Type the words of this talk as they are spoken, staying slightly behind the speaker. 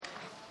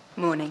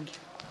Morning.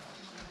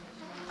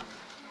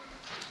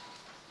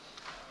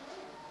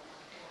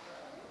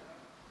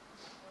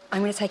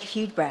 I'm going to take a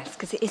few breaths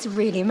because it is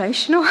really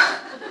emotional.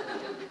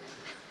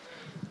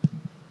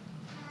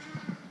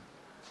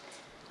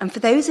 And for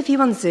those of you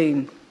on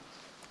Zoom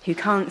who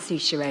can't see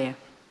Shayegheh,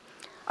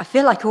 I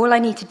feel like all I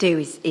need to do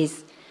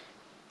is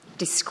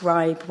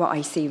describe what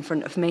I see in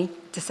front of me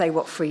to say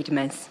what freedom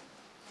is.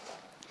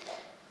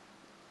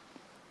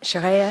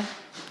 Shayegheh,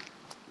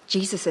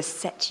 Jesus has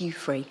set you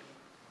free.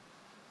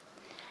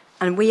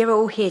 And we are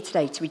all here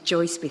today to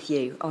rejoice with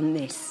you on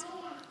this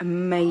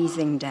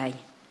amazing day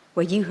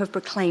where you have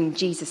proclaimed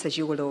Jesus as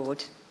your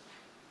Lord.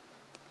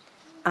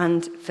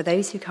 And for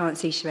those who can't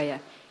see Shayegheh,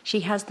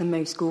 she has the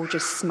most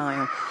gorgeous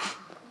smile.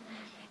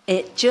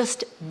 It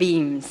just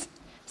beams.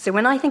 So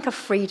when I think of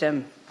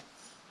freedom,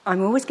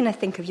 I'm always going to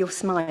think of your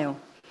smile.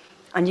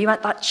 And you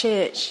at that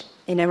church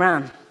in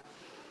Iran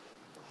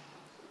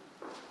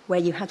where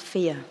you had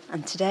fear,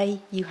 and today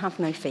you have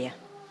no fear.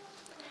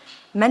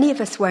 Many of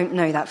us won't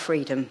know that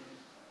freedom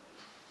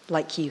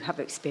like you have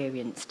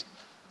experienced.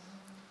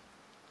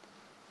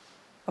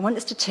 I want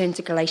us to turn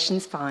to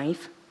Galatians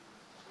 5,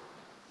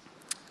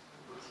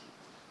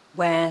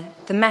 where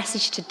the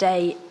message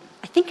today,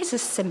 I think, is a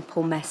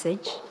simple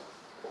message.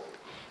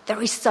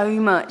 There is so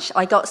much.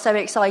 I got so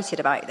excited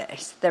about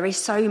this. There is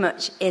so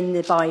much in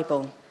the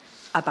Bible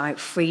about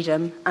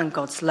freedom and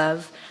God's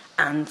love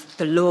and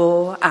the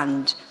law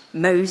and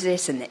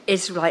Moses and the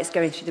Israelites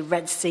going through the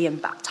Red Sea and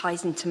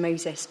baptizing to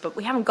Moses. But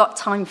we haven't got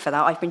time for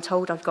that. I've been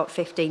told I've got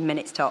 15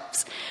 minutes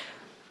tops.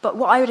 But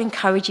what I would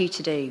encourage you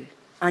to do,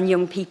 and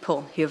young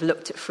people who have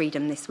looked at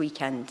freedom this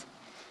weekend,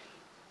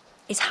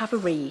 is have a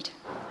read.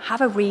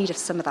 Have a read of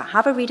some of that.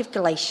 Have a read of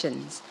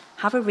Galatians.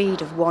 Have a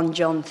read of 1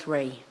 John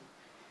 3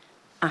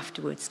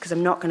 afterwards, because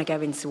I'm not going to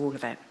go into all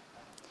of it.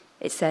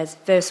 It says,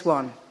 verse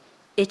 1,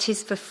 "It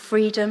is for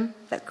freedom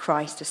that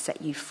Christ has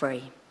set you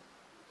free.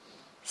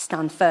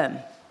 Stand firm.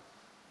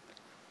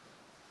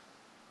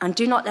 And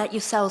do not let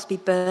yourselves be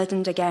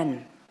burdened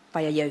again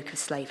by a yoke of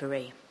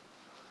slavery."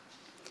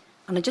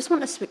 And I just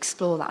want us to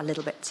explore that a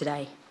little bit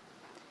today.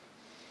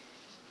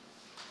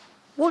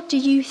 What do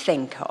you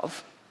think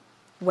of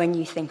when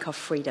you think of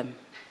freedom?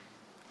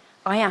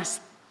 I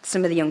asked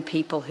some of the young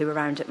people who were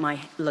around at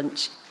my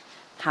lunch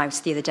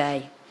house the other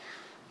day,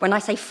 when I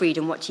say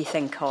freedom, what do you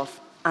think of?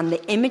 And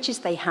the images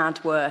they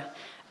had were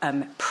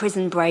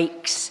prison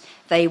breaks.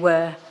 They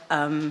were...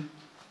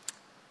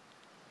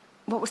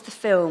 what was the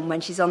film when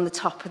she's on the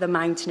top of the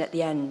mountain at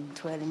the end,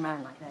 twirling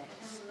around like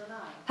this?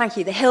 Thank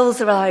you. The Hills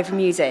Are Alive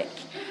music.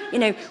 You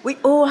know, we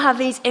all have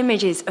these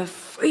images of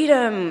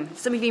freedom.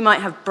 Some of you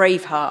might have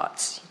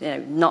Braveheart. You know,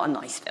 not a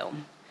nice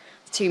film.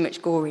 Too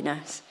much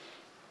goriness.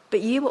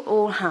 But you will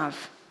all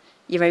have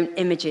your own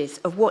images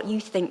of what you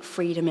think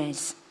freedom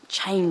is.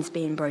 Chains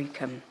being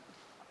broken.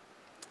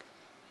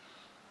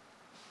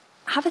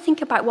 Have a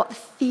think about what the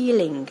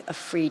feeling of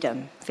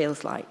freedom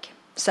feels like.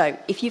 So,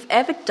 if you've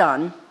ever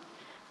done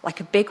like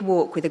a big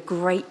walk with a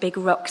great big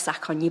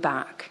rucksack on your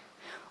back,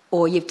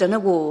 or you've done a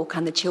walk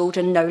and the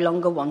children no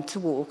longer want to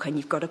walk and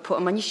you've got to put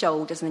them on your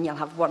shoulders and then you'll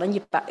have one on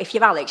your back. If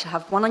you're Alex, you'll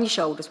have one on your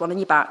shoulders, one on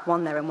your back,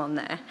 one there and one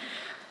there.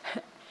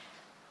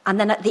 And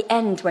then at the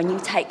end, when you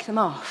take them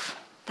off,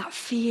 that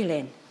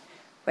feeling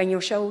when your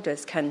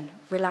shoulders can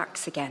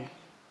relax again.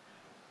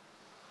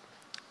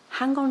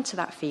 Hang on to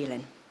that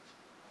feeling,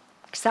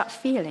 because that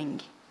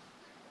feeling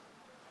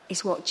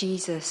is what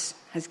Jesus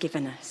has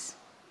given us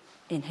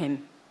in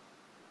him.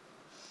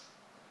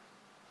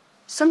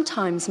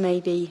 Sometimes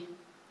maybe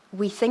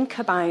we think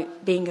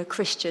about being a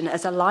Christian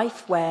as a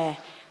life where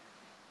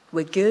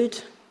we're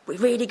good, we're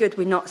really good,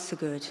 we're not so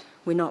good,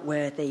 we're not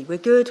worthy, we're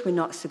good, we're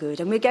not so good.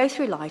 And we go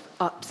through life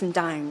ups and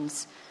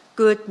downs,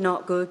 good,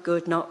 not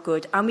good, not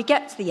good. And we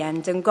get to the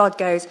end and God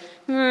goes,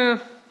 no,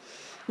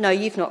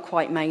 you've not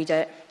quite made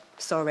it,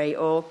 sorry,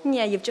 or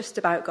yeah, you've just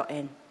about got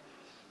in.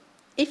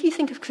 If you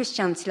think of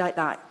Christianity like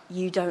that,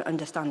 you don't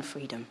understand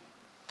freedom.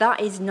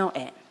 That is not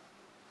it.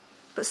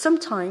 But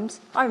sometimes,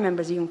 I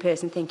remember as a young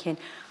person thinking,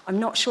 I'm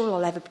not sure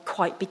I'll ever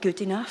quite be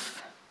good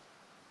enough.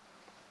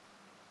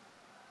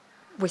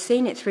 We're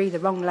seeing it through the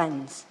wrong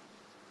lens.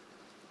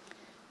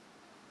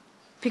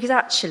 Because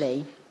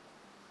actually,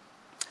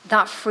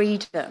 that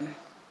freedom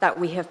that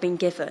we have been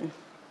given,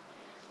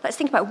 let's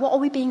think about what are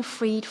we being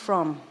freed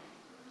from,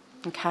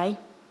 okay?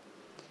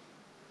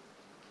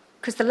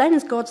 Because the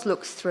lens God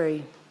looks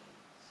through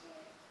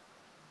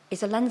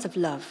is a lens of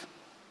love.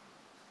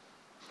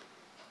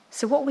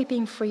 So what are we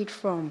being freed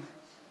from?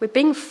 We're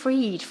being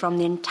freed from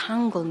the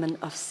entanglement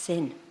of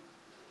sin.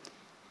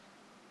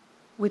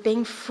 We're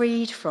being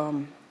freed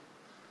from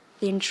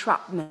the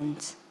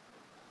entrapment.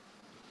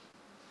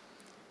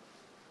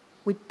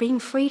 We're being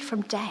freed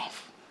from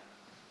death.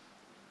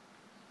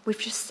 We've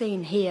just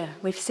seen here,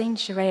 we've seen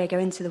Shayegheh go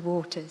into the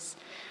waters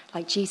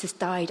like Jesus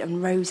died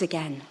and rose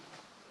again.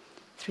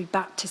 Through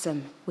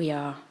baptism, we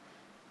are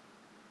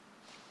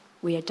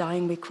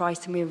dying with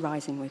Christ and we are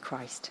rising with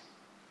Christ.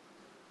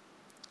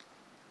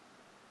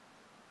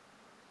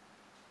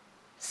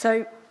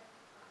 So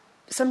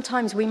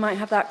Sometimes we might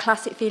have that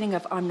classic feeling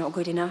of, I'm not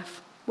good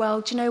enough. Well,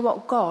 do you know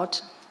what? God,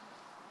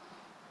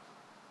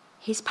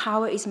 his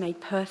power is made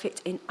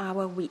perfect in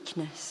our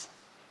weakness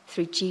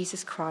through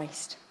Jesus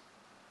Christ.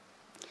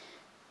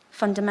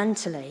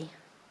 Fundamentally,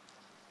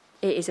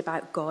 it is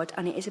about God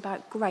and it is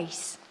about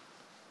grace.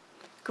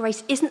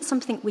 Grace isn't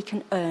something we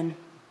can earn.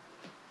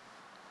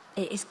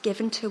 It is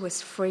given to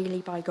us freely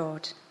by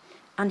God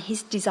and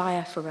his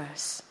desire for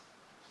us.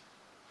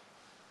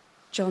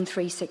 John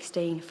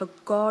 3:16, for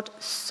God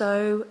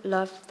so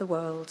loved the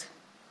world,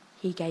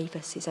 he gave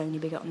us his only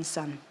begotten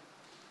Son.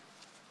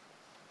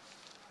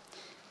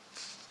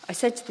 I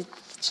said to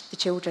the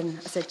children,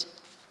 I said,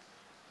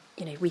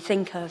 we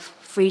think of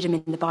freedom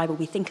in the Bible.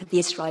 We think of the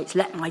Israelites,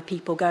 let my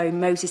people go.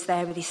 Moses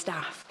there with his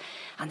staff.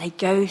 And they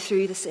go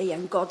through the sea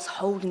and God's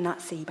holding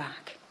that sea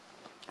back.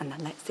 And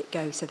then lets it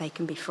go so they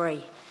can be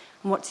free.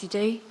 And what does he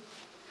do?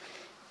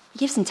 He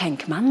gives them 10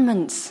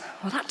 commandments.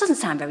 Well, that doesn't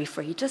sound very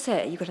free, does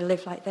it? You've got to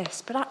live like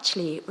this. But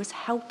actually, it was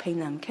helping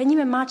them. Can you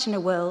imagine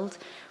a world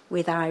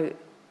without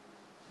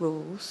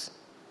rules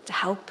to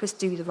help us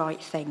do the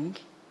right thing?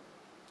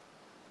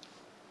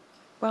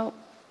 Well,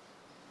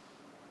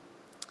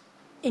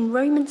 in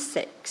Romans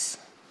 6, it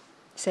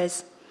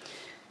says,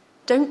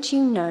 don't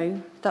you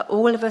know that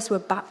all of us were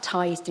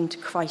baptised into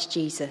Christ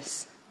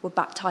Jesus, were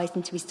baptised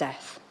into his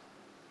death?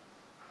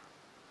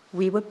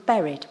 We were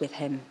buried with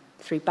him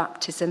through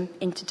baptism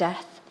into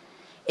death,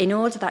 in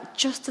order that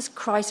just as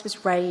Christ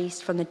was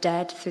raised from the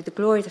dead through the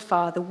glory of the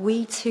Father,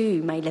 we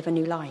too may live a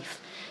new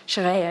life.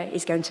 Shayegheh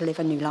is going to live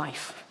a new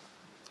life.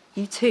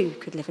 You too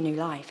could live a new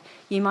life.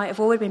 You might have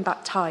already been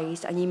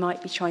baptised and you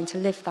might be trying to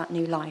live that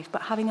new life,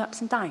 but having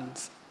ups and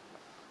downs.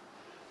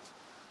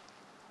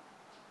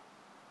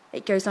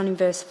 It goes on in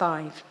verse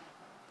 5.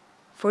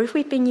 For if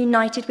we've been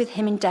united with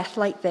him in death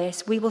like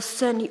this, we will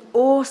certainly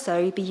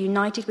also be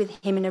united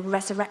with him in a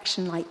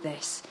resurrection like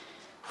this.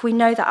 For we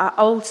know that our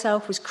old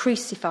self was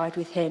crucified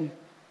with him,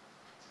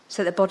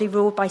 so that the body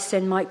ruled by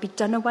sin might be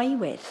done away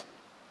with.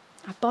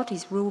 Our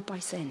bodies ruled by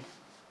sin.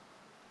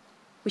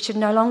 We should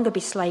no longer be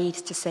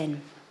slaves to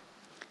sin,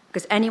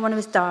 because anyone who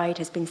has died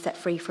has been set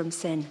free from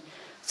sin.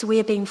 So we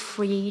are being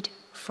freed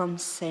from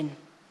sin.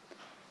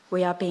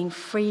 We are being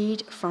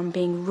freed from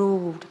being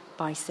ruled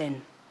by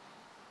sin.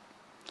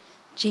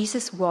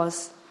 Jesus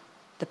was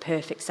the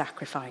perfect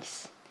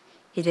sacrifice.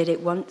 He did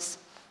it once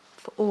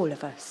for all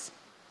of us.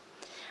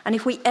 And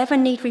if we ever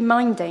need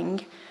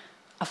reminding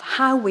of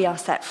how we are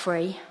set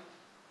free,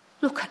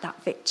 look at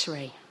that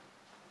victory.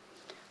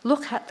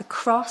 Look at the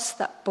cross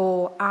that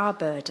bore our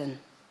burden.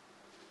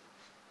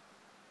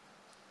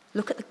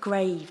 Look at the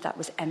grave that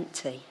was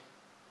empty.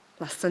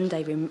 Last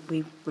Sunday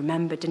we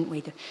remembered, didn't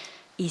we, the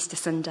Easter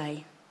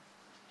Sunday.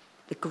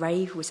 The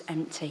grave was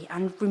empty.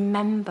 And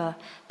remember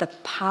the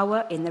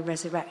power in the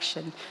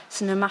resurrection.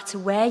 So no matter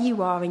where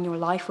you are in your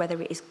life, whether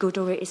it is good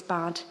or it is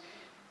bad,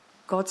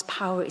 God's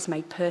power is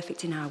made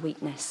perfect in our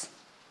weakness.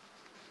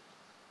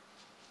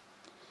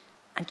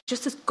 And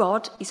just as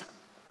God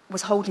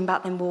was holding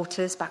back them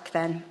waters back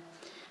then,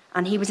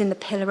 and he was in the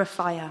pillar of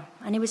fire,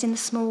 and he was in the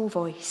small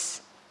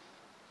voice,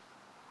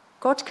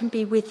 God can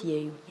be with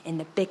you in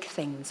the big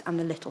things and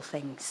the little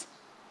things.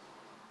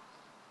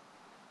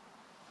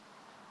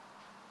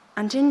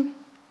 And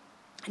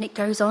it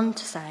goes on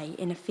to say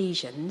in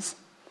Ephesians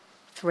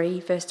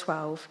 3, verse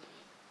 12,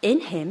 in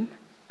him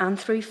and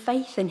through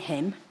faith in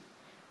him,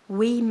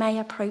 we may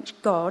approach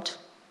God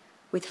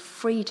with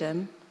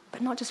freedom,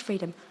 but not just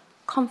freedom,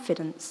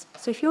 confidence.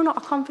 So if you're not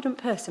a confident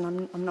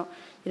person, I'm not,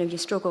 you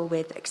struggle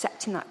with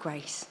accepting that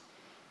grace.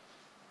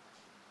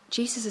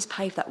 Jesus has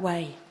paved that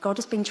way. God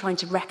has been trying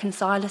to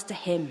reconcile us to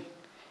him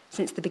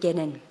since the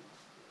beginning.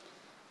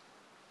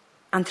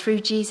 And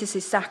through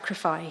Jesus'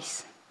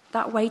 sacrifice,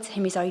 that way to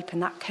him is open.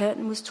 That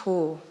curtain was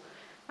torn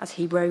as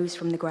he rose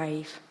from the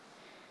grave.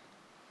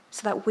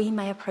 So that we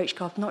may approach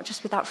God not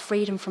just with that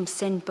freedom from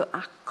sin, but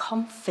our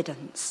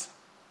confidence.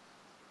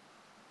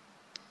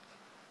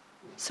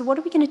 So what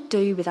are we going to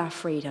do with our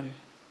freedom?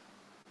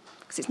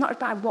 Because it's not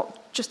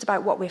just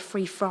about what we're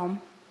free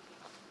from.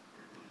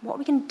 What are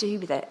we going to do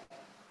with it?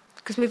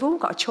 Because we've all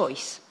got a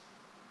choice.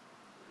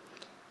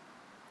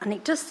 And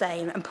it does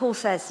say, and Paul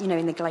says,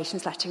 in the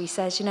Galatians letter, he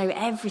says,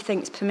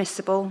 everything's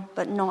permissible,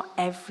 but not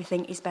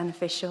everything is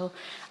beneficial.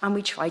 And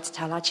we try to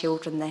tell our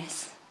children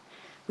this.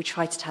 We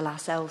try to tell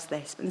ourselves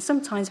this. And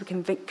sometimes we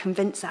can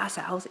convince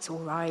ourselves it's all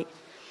right.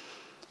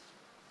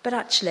 But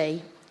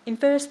actually, in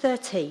verse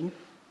 13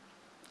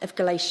 of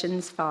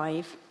Galatians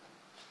 5,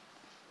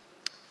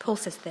 Paul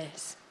says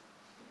this: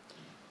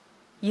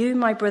 you,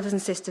 my brothers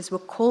and sisters, were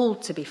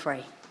called to be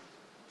free.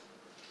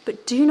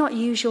 But do not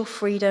use your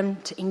freedom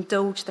to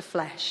indulge the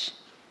flesh.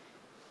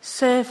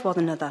 Serve one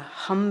another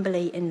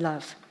humbly in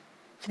love.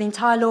 For the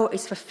entire law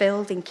is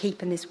fulfilled in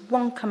keeping this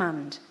one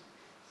command: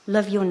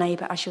 love your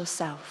neighbour as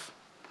yourself.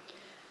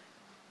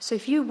 So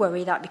if you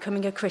worry that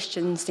becoming a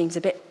Christian seems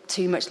a bit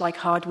too much like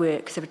hard work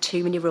because there are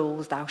too many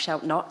rules, thou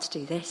shalt not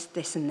do this,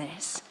 this and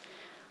this.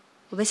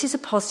 Well, this is a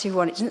positive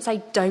one. It doesn't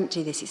say don't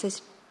do this. It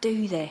says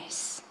do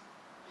this.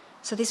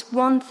 So this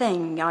one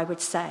thing I would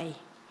say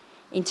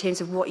in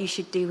terms of what you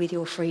should do with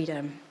your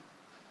freedom.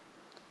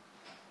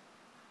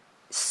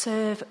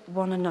 Serve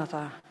one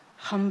another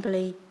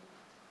humbly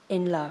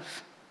in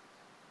love.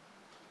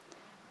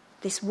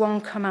 This one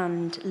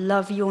command,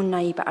 love your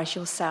neighbour as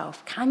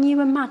yourself. Can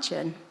you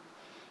imagine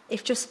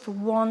if just for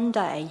one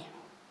day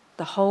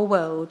the whole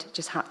world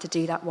just had to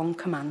do that one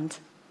command?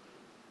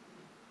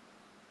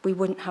 We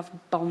wouldn't have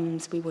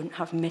bombs, we wouldn't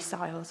have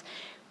missiles,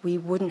 we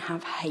wouldn't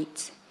have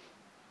hate,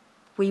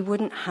 we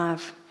wouldn't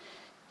have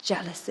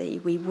jealousy,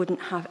 we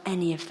wouldn't have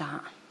any of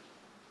that.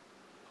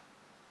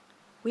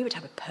 We would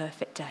have a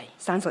perfect day.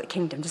 Sounds like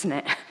kingdom, doesn't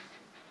it?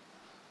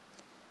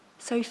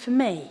 So for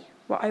me,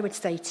 what I would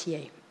say to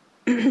you,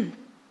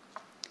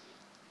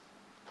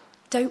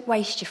 don't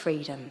waste your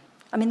freedom.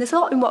 I mean, there's a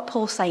lot in what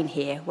Paul's saying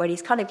here, where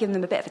he's kind of giving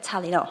them a bit of a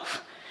telling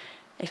off,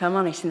 if I'm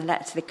honest, in the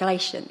letter to the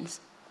Galatians.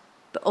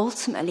 But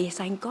ultimately, he's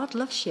saying, God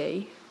loves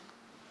you.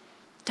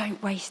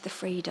 Don't waste the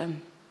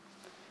freedom.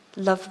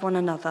 Love one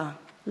another.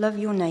 Love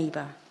your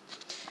neighbour.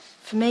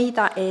 For me,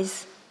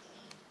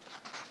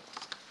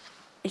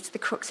 it's the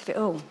crux of it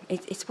all.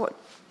 It's what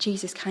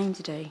Jesus came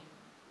to do.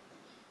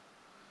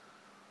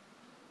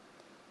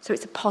 So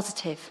it's a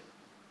positive.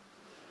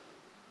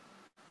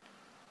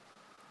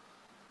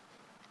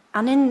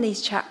 And in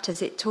these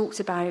chapters, it talks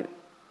about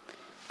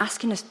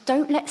asking us,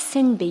 don't let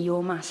sin be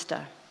your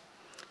master.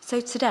 So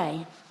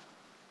today,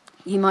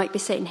 you might be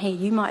sitting here,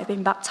 you might have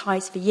been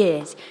baptised for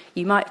years,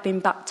 you might have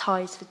been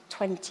baptised for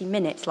 20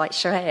 minutes like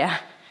Shayegheh.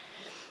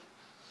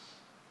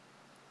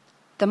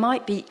 There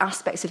might be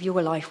aspects of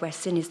your life where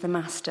sin is the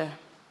master.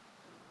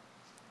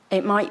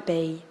 It might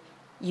be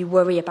you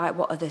worry about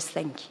what others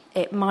think.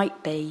 It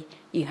might be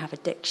you have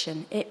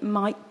addiction. It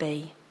might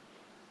be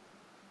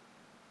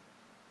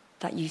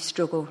that you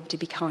struggle to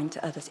be kind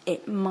to others.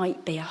 It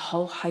might be a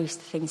whole host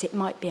of things. It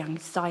might be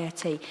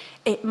anxiety.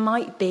 It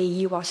might be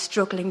you are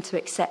struggling to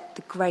accept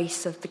the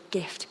grace of the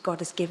gift God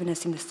has given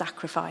us in the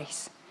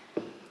sacrifice.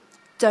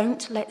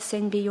 Don't let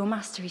sin be your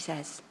master, he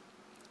says.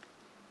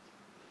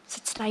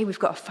 So today we've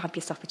got a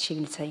fabulous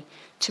opportunity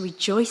to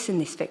rejoice in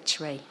this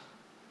victory,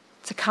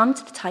 to come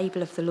to the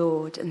table of the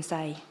Lord and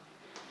say,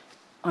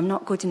 I'm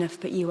not good enough,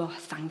 but you are.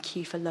 Thank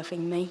you for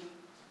loving me.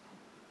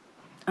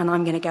 And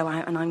I'm going to go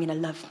out and I'm going to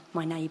love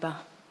my neighbour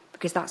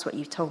because that's what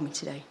you've told me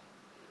to do.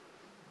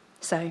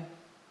 So,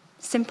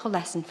 simple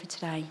lesson for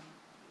today.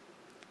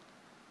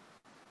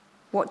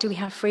 What do we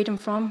have freedom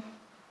from?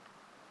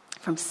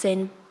 From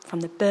sin, from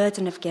the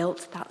burden of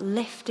guilt, that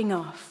lifting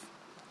off.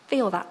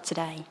 Feel that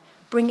today.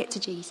 Bring it to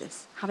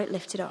Jesus. Have it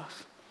lifted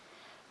off.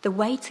 The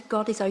way to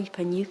God is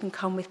open. You can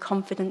come with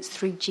confidence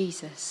through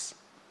Jesus.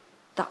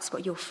 That's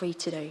what you're free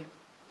to do.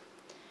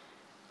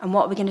 And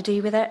what are we going to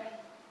do with it?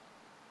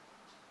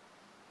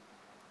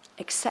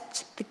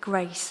 Accept the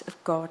grace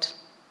of God.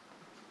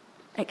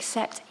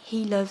 Accept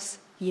he loves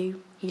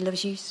you. He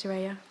loves you,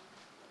 Shayegheh.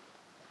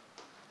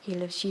 He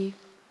loves you,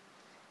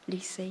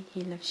 Lucy.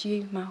 He loves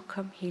you,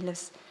 Malcolm. He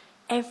loves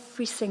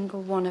every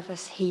single one of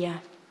us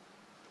here.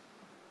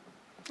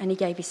 And he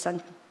gave his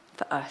son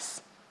for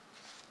us.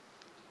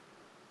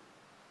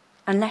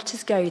 And let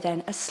us go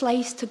then as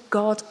slaves to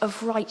God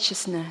of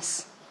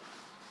righteousness.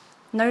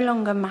 No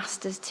longer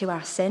masters to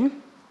our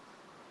sin.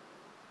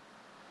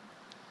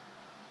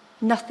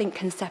 Nothing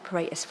can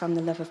separate us from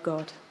the love of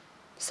God.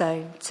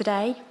 So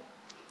today,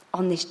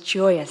 on this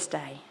joyous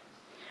day,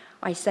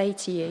 I say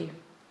to you,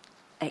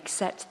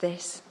 accept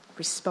this,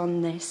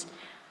 respond this,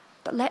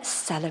 but let's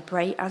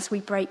celebrate as we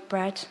break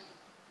bread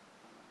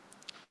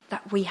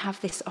that we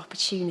have this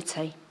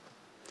opportunity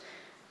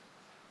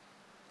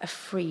of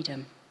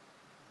freedom.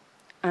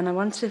 And I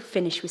want to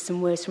finish with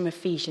some words from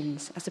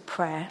Ephesians as a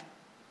prayer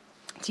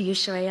to you,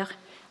 Shayegheh,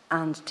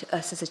 and to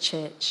us as a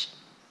church.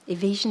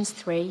 Ephesians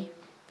 3,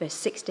 verse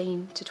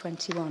 16 to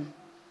 21.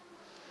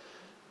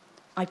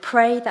 I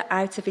pray that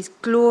out of his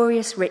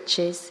glorious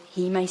riches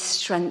he may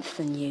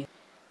strengthen you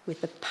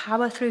with the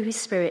power through his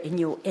Spirit in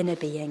your inner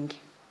being,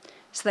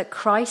 so that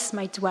Christ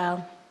may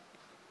dwell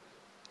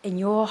in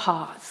your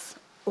hearts,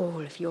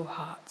 all of your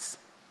hearts,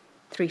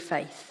 through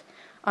faith.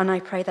 And I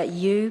pray that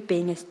you,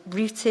 being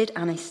rooted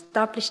and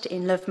established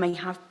in love, may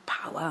have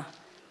power.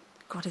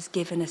 God has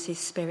given us his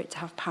Spirit to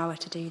have power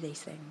to do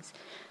these things.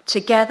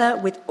 Together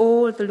with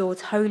all of the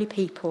Lord's holy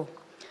people,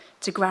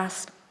 to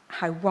grasp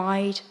how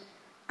wide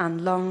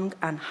and long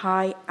and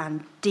high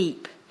and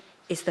deep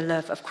is the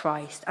love of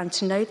Christ, and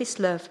to know this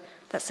love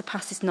that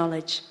surpasses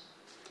knowledge,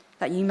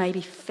 that you may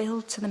be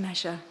filled to the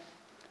measure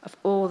of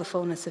all the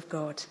fullness of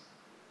God.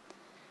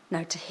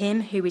 Now to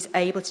him who is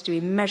able to do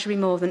immeasurably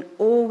more than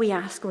all we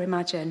ask or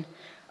imagine,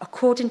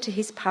 according to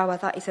his power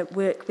that is at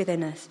work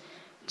within us,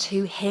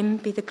 to him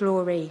be the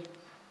glory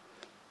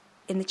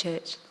in the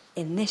church,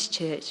 in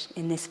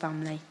this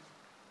family,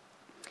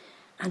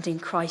 and in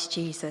Christ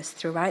Jesus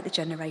throughout the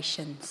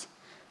generations,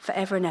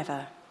 forever and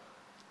ever.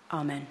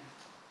 Amen.